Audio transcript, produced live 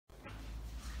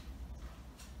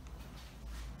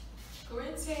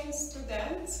Greetings,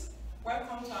 students.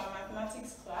 Welcome to our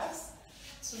mathematics class.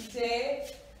 Today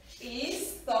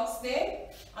is Thursday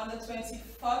on the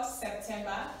 24th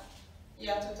September,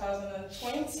 year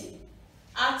 2020.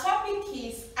 Our topic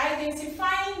is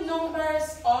identifying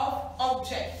numbers of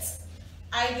objects.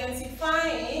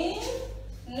 Identifying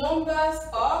numbers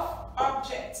of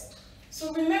objects.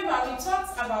 So remember, we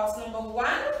talked about number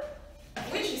 1,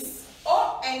 which is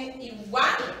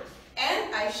ONE1,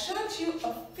 and I showed you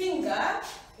a finger,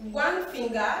 one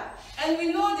finger, and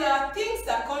we know there are things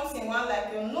that comes in one,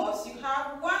 like your nose. You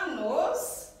have one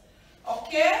nose,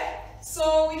 okay?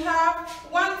 So we have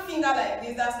one finger like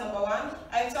this, that's number 1.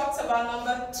 I talked about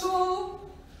number 2,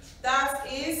 that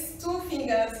is 2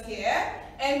 fingers here,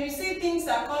 and you see things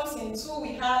that comes in 2.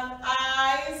 We have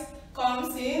eyes,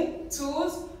 comes in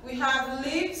 2s, we have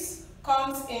lips,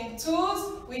 comes in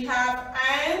 2s, we have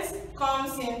hands,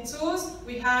 comes in 2s,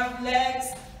 we have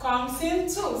legs, comes in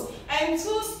 2s, and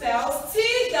 2 spells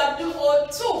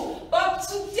TWO2. But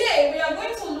today we are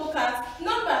going to look at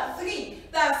number 3,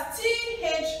 that's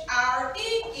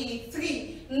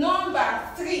THREE3, number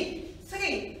 3.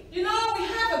 You know, we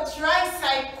have a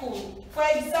tricycle. For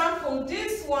example,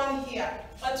 this one here,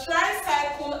 a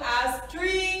tricycle has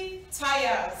 3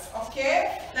 tires,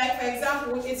 okay? Like for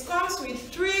example, it comes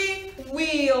with 3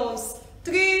 wheels.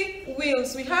 3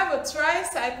 wheels. We have a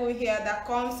tricycle here that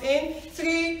comes in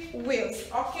 3 wheels,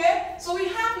 okay? So we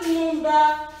have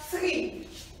number 3.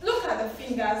 Look at the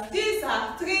fingers. These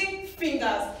are 3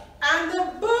 fingers. And the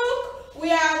book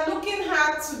we are looking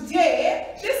at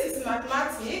today, this is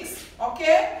mathematics,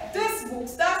 okay? This book,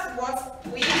 that's what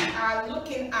we are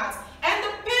looking at. And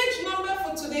the page number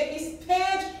for today is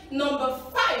page number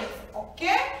 5,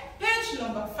 okay? Page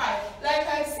number 5. Like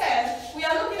I said, we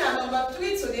are looking at number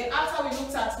 3 today after we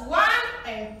looked at 1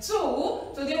 and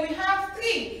 2. Today we have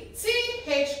 3.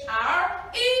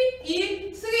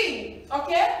 THREE3.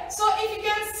 Okay? So if you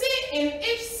can see in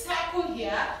each circle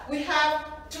here, we have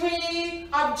 3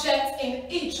 objects in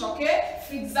each, okay?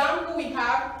 For example, we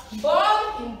have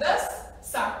ball in this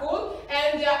circle,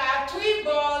 and there are 3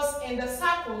 balls in the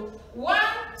circle. 1,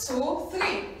 2,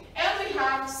 3. And we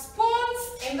have spoons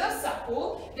in the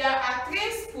circle. There are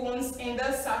 3 spoons in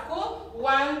the circle.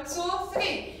 1, 2,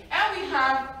 3. And we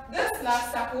have this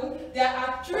last circle. There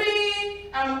are 3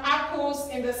 apples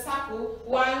in the circle.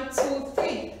 1, 2,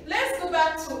 3. Let's go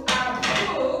back to our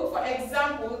book. For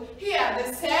example, here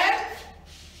they said,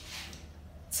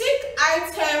 tick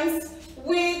items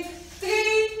with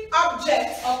 3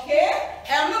 objects, okay?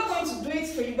 I'm not going to do it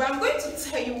for you, but I'm going to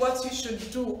tell you what you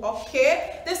should do,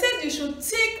 okay? They said you should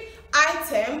tick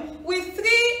item with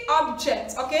 3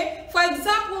 objects, okay? For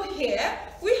example, here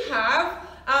we have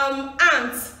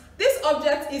ants. This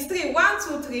object is 3, 1,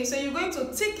 2, 3, so you're going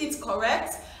to tick it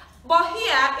correct. But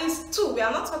here is 2. We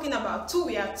are not talking about 2,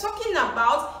 we are talking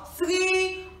about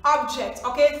 3 objects,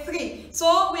 okay? 3.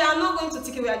 So we are not going to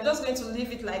tick it, we are just going to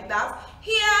leave it like that.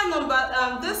 Here,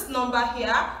 this number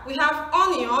here, we have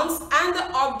onions, and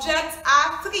the objects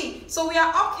are 3. So we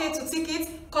are okay to tick it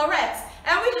correct.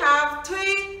 And we have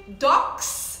 3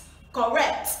 ducks,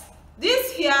 correct.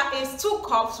 This here is 2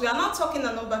 cups. We are not talking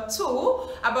about number 2.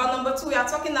 About number 2, we are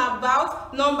talking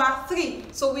about number 3.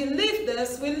 So we leave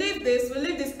this, we leave this, we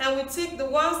leave this, and we tick the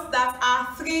ones that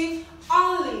are 3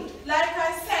 only. Like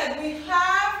I said, we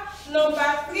have number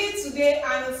 3 today,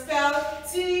 and it's spelled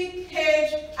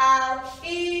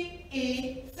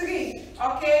THREE3.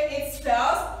 Okay, it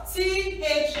spells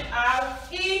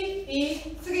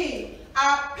THREE3.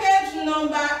 Our page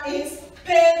number is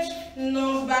page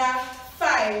number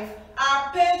 5.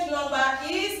 Our page number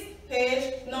is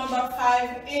page number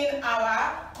 5 in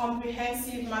our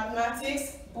comprehensive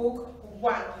mathematics book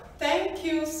 1. Thank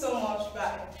you so much.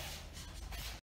 Bye.